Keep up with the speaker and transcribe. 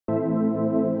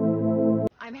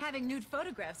having nude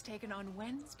photographs taken on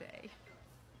Wednesday.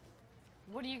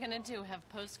 What are you gonna do, have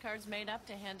postcards made up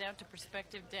to hand out to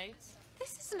prospective dates?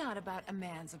 This is not about a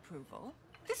man's approval.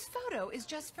 This photo is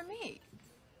just for me.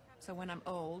 So when I'm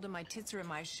old and my tits are in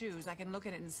my shoes, I can look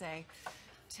at it and say,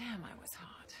 damn, I was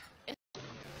hot.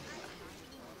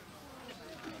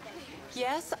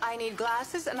 Yes, I need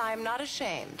glasses and I am not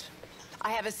ashamed. I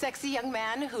have a sexy young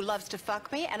man who loves to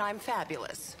fuck me and I'm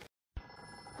fabulous.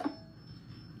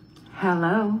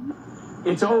 Hello?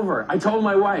 It's over. I told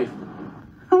my wife.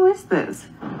 Who is this?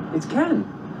 It's Ken.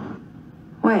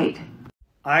 Wait.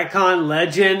 Icon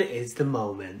legend is the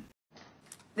moment.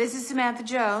 This is Samantha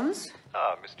Jones.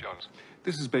 Ah, Miss Jones.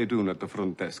 This is Baydoun at the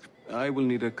front desk. I will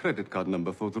need a credit card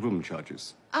number for the room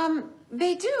charges.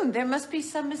 Baydoun, there must be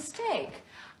some mistake.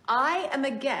 I am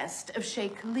a guest of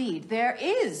Sheikh Khalid. There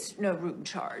is no room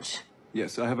charge.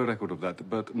 Yes, I have a record of that,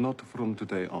 but not from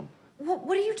today on.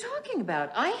 What are you talking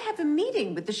about? I have a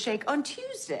meeting with the Sheikh on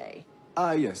Tuesday.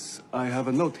 Ah, yes. I have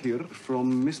a note here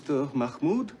from Mr.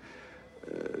 Mahmoud.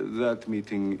 That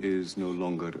meeting is no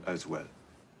longer as well.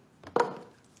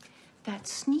 That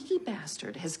sneaky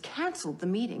bastard has canceled the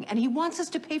meeting, and he wants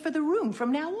us to pay for the room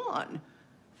from now on.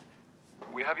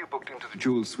 We have you booked into the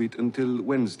Jewel Suite until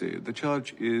Wednesday. The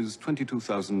charge is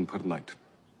 $22,000 per night.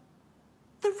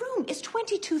 The room is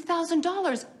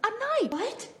 $22,000 a night.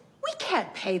 What? We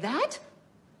can't pay that.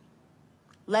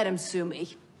 Let him sue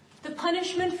me. The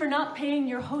punishment for not paying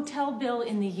your hotel bill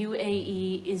in the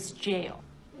UAE is jail.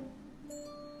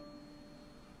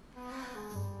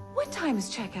 What time is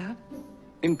checkout?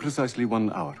 In precisely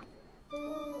 1 hour.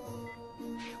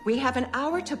 We have an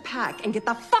hour to pack and get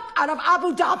the fuck out of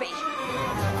Abu Dhabi.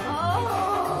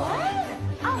 Oh, what?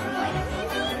 Oh, what do you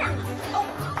mean? Oh.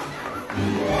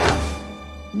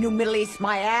 New Middle East,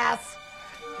 my ass.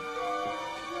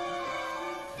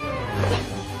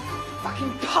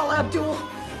 Fucking Paula Abdul.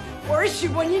 Where is she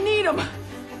when you need him?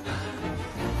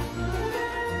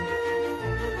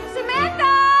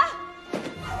 Samantha!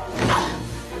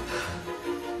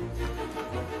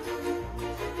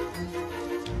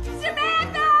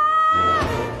 Samantha!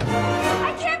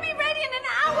 I can't be ready in an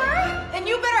hour! Then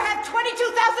you better have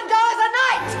 $22,000 a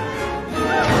night!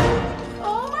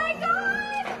 Oh my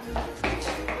God!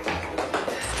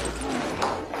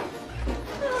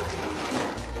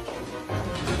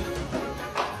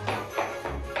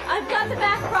 I've got the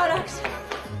back products.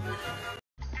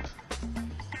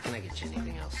 Can I get you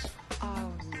anything else?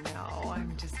 Oh, no,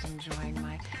 I'm just enjoying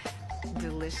my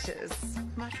delicious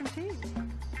mushroom tea.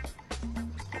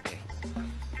 Okay.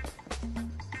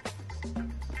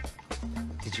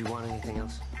 Did you want anything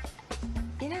else?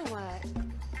 You know what?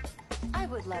 I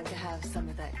would love to have some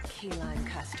of that key lime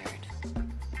custard.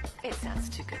 It sounds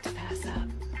too good to pass up.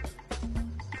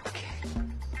 Okay.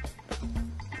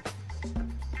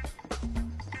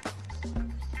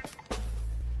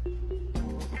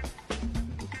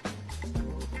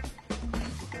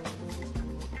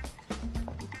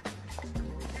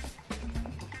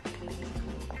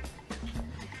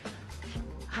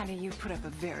 Honey, you put up a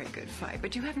very good fight,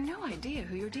 but you have no idea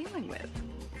who you're dealing with.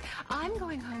 I'm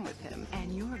going home with him,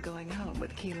 and you're going home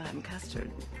with key lime custard.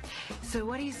 So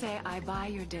what do you say I buy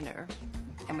your dinner,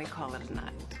 and we call it a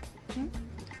night? Hmm?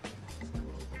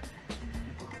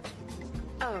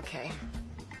 Okay.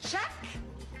 Check!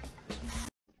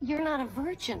 You're not a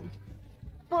virgin.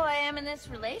 Well, I am in this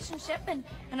relationship, and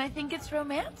I think it's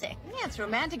romantic. Yeah, it's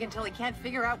romantic until he can't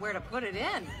figure out where to put it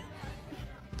in.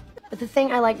 But the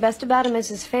thing I like best about him is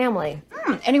his family.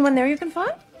 Anyone there you can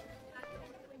find?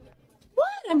 What?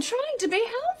 I'm trying to be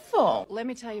helpful. Let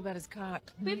me tell you about his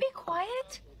cock. Will you be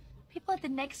quiet? People at the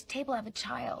next table have a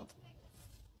child.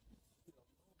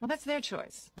 Well, that's their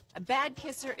choice. A bad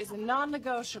kisser is a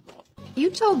non-negotiable. You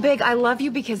told Big I love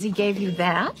you because he gave you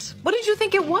that? What did you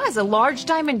think it was, a large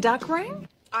diamond duck ring?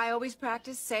 I always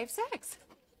practice safe sex.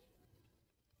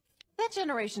 That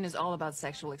generation is all about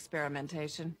sexual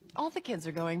experimentation. All the kids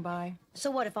are going by.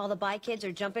 So what, if all the bi kids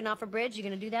are jumping off a bridge, you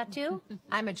gonna do that too?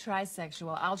 I'm a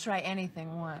trisexual. I'll try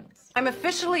anything once. I'm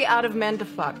officially out of men to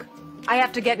fuck. I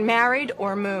have to get married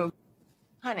or move.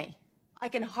 Honey, I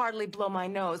can hardly blow my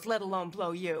nose, let alone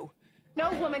blow you.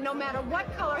 No woman, no matter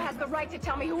what color, has the right to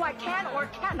tell me who I can or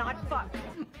cannot fuck.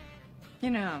 You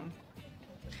know,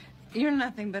 you're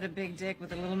nothing but a big dick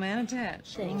with a little man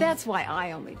attached. That's why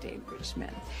I only date rich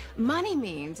men. Money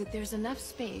means that there's enough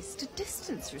space to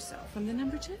distance yourself from the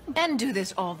number two. And do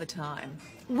this all the time.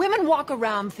 Women walk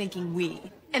around thinking we,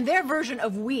 and their version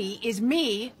of we is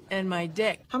me and my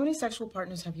dick. How many sexual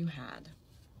partners have you had?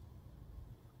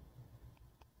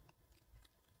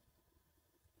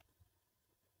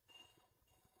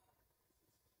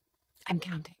 I'm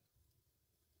counting.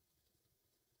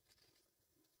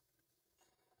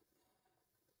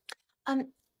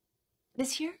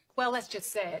 This year? Well, let's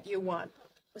just say it. You won.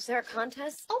 Was there a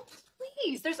contest? Oh,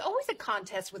 please. There's always a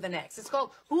contest with an ex. It's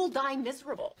called Who'll Die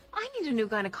Miserable. I need a new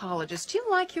gynecologist. Do you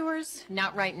like yours?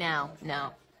 Not right now,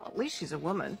 no. Well, at least she's a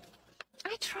woman.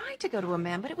 I tried to go to a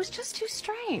man, but it was just too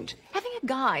strange. Having a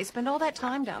guy spend all that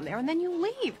time down there and then you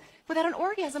leave without an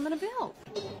orgasm and a bill.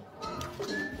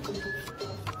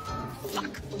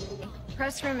 Fuck.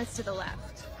 Press room is to the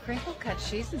left. Crinkle-cut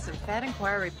cheese and some fat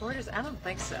Inquirer reporters? I don't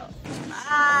think so.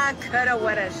 Ah, coulda,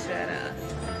 woulda, shoulda.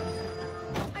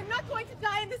 I'm not going to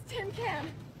die in this tin can.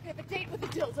 I have a date with a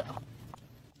dildo.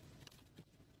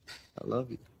 I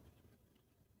love you.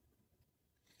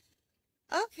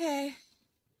 Okay.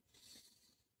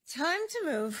 Time to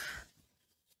move.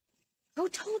 Who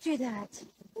told you that?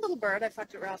 Little bird, I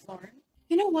fucked at Ralph Lauren.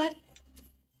 You know what?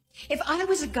 If I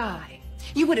was a guy,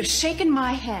 you would have shaken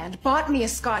my hand, bought me a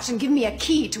scotch, and given me a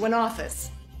key to an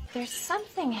office. There's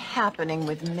something happening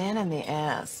with men in the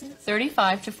ass.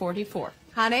 35 to 44.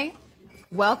 Honey,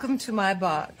 welcome to my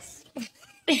box.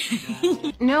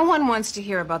 No one wants to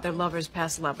hear about their lovers'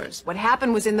 past lovers. What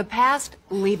happened was in the past,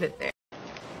 leave it there.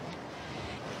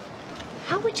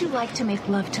 How would you like to make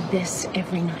love to this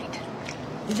every night?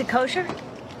 Is it kosher?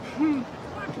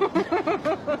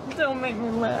 Don't make me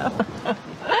laugh.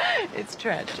 It's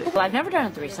tragic. Well, I've never done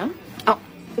a threesome. Oh,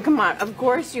 come on. Of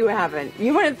course you haven't.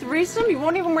 You want a threesome? You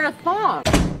won't even wear a thong.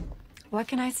 What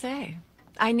can I say?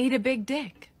 I need a big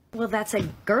dick. Well, that's a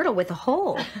girdle with a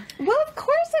hole. Well, of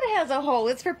course it has a hole.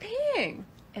 It's for peeing,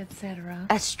 etc.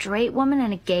 A straight woman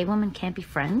and a gay woman can't be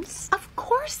friends? Of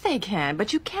course they can,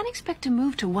 but you can't expect to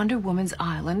move to Wonder Woman's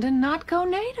island and not go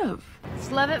native.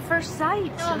 It's love at first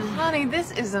sight. Oh, honey,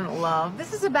 this isn't love.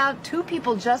 This is about two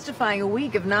people justifying a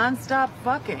week of nonstop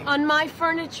fucking. On my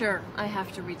furniture, I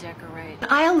have to redecorate.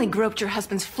 I only groped your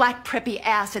husband's flat, preppy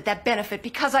ass at that benefit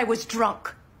because I was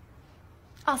drunk.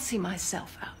 I'll see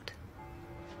myself out.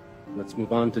 Let's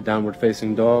move on to Downward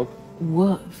Facing Dog.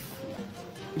 Woof.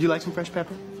 Would you like some fresh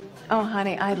pepper? Oh,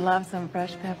 honey, I'd love some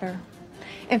fresh pepper.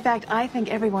 In fact, I think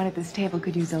everyone at this table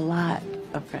could use a lot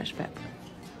of fresh pepper.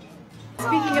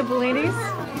 Speaking of Bellinis,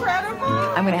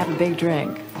 I'm gonna have a big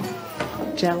drink.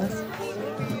 Jealous?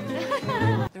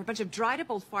 They're a bunch of dried up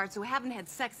old farts who haven't had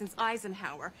sex since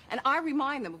Eisenhower, and I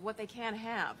remind them of what they can't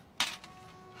have.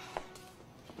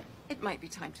 It might be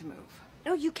time to move.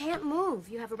 No, you can't move.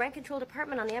 You have a rent-controlled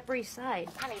apartment on the Upper East Side.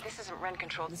 Honey, this isn't rent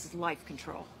control, this is life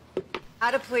control.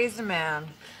 How to please a man.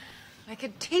 I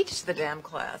could teach the damn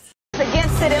class.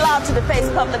 Against city law to deface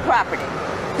public property.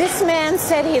 This man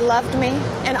said he loved me,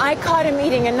 and I caught him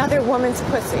eating another woman's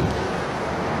pussy.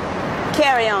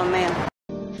 Carry on, ma'am.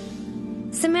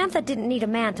 Samantha didn't need a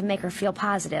man to make her feel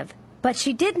positive, but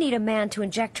she did need a man to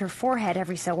inject her forehead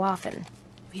every so often.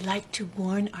 We like to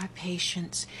warn our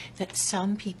patients that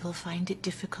some people find it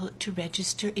difficult to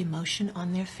register emotion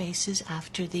on their faces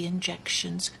after the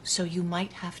injections, so you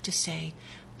might have to say,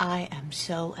 "I am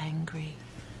so angry."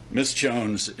 Miss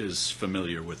Jones is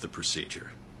familiar with the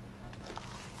procedure.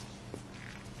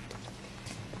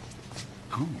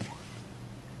 Oh.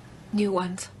 New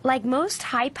ones. Like most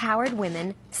high-powered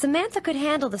women, Samantha could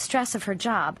handle the stress of her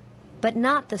job, but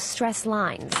not the stress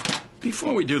lines.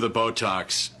 Before we do the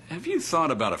Botox, have you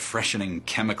thought about a freshening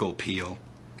chemical peel?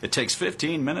 It takes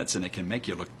 15 minutes and it can make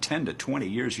you look 10 to 20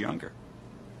 years younger.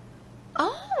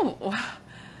 Oh.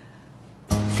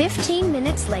 15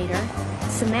 minutes later,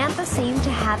 Samantha seemed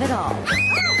to have it all.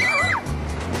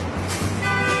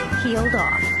 Peeled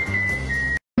off.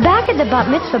 Back at the bat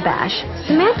mitzvah bash,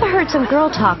 Samantha heard some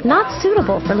girl talk not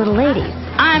suitable for little ladies.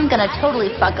 I'm gonna totally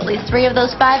fuck at least 3 of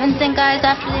those 5 and 10 guys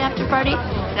after the after party.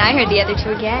 And I heard the other 2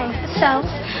 are gay. So,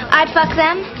 I'd fuck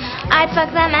them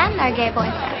and their gay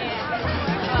boyfriend.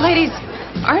 Ladies,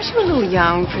 aren't you a little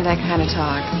young for that kind of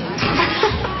talk?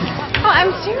 Oh,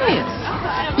 I'm serious.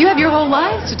 You have your whole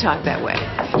lives to talk that way.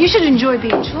 You should enjoy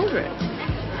being children.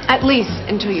 At least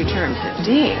until you turn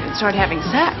 15 and start having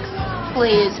sex.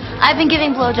 Please, I've been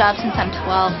giving blowjobs since I'm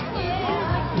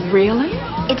 12. Really?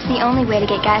 It's the only way to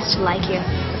get guys to like you.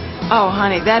 Oh,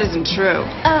 honey, that isn't true.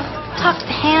 Oh, talk to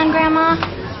the hand, Grandma.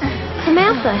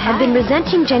 Samantha had been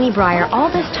resenting Jenny Breyer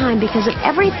all this time because of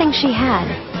everything she had.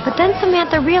 But then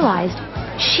Samantha realized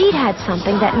she'd had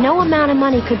something that no amount of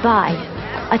money could buy.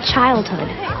 A childhood.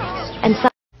 And so...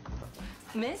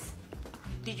 Miss,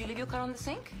 did you leave your car on the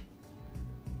sink?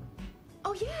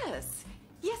 Oh, yes.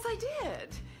 Yes, I did.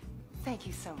 Thank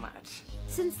you so much.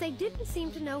 Since they didn't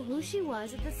seem to know who she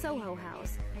was at the Soho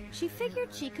House, she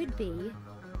figured she could be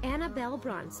Annabelle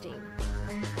Bronstein.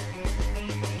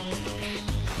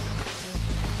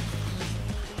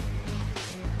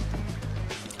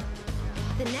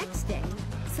 The next day,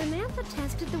 Samantha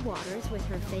tested the waters with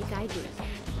her fake ID.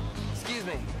 Excuse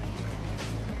me.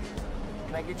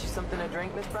 Can I get you something to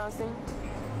drink, Miss Bronstein?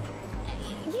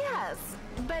 Yes,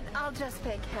 but I'll just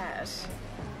pay cash.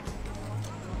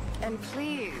 And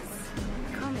please,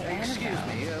 call me Excuse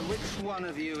Annabelle. me, which one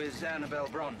of you is Annabelle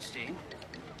Bronstein?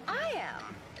 I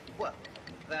am. Well,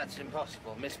 that's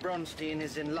impossible. Miss Bronstein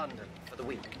is in London for the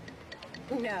week.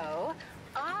 No,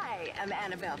 I am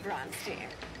Annabelle Bronstein.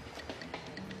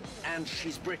 And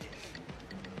she's British.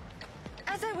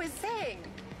 As I was saying,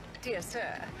 dear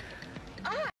sir,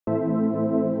 I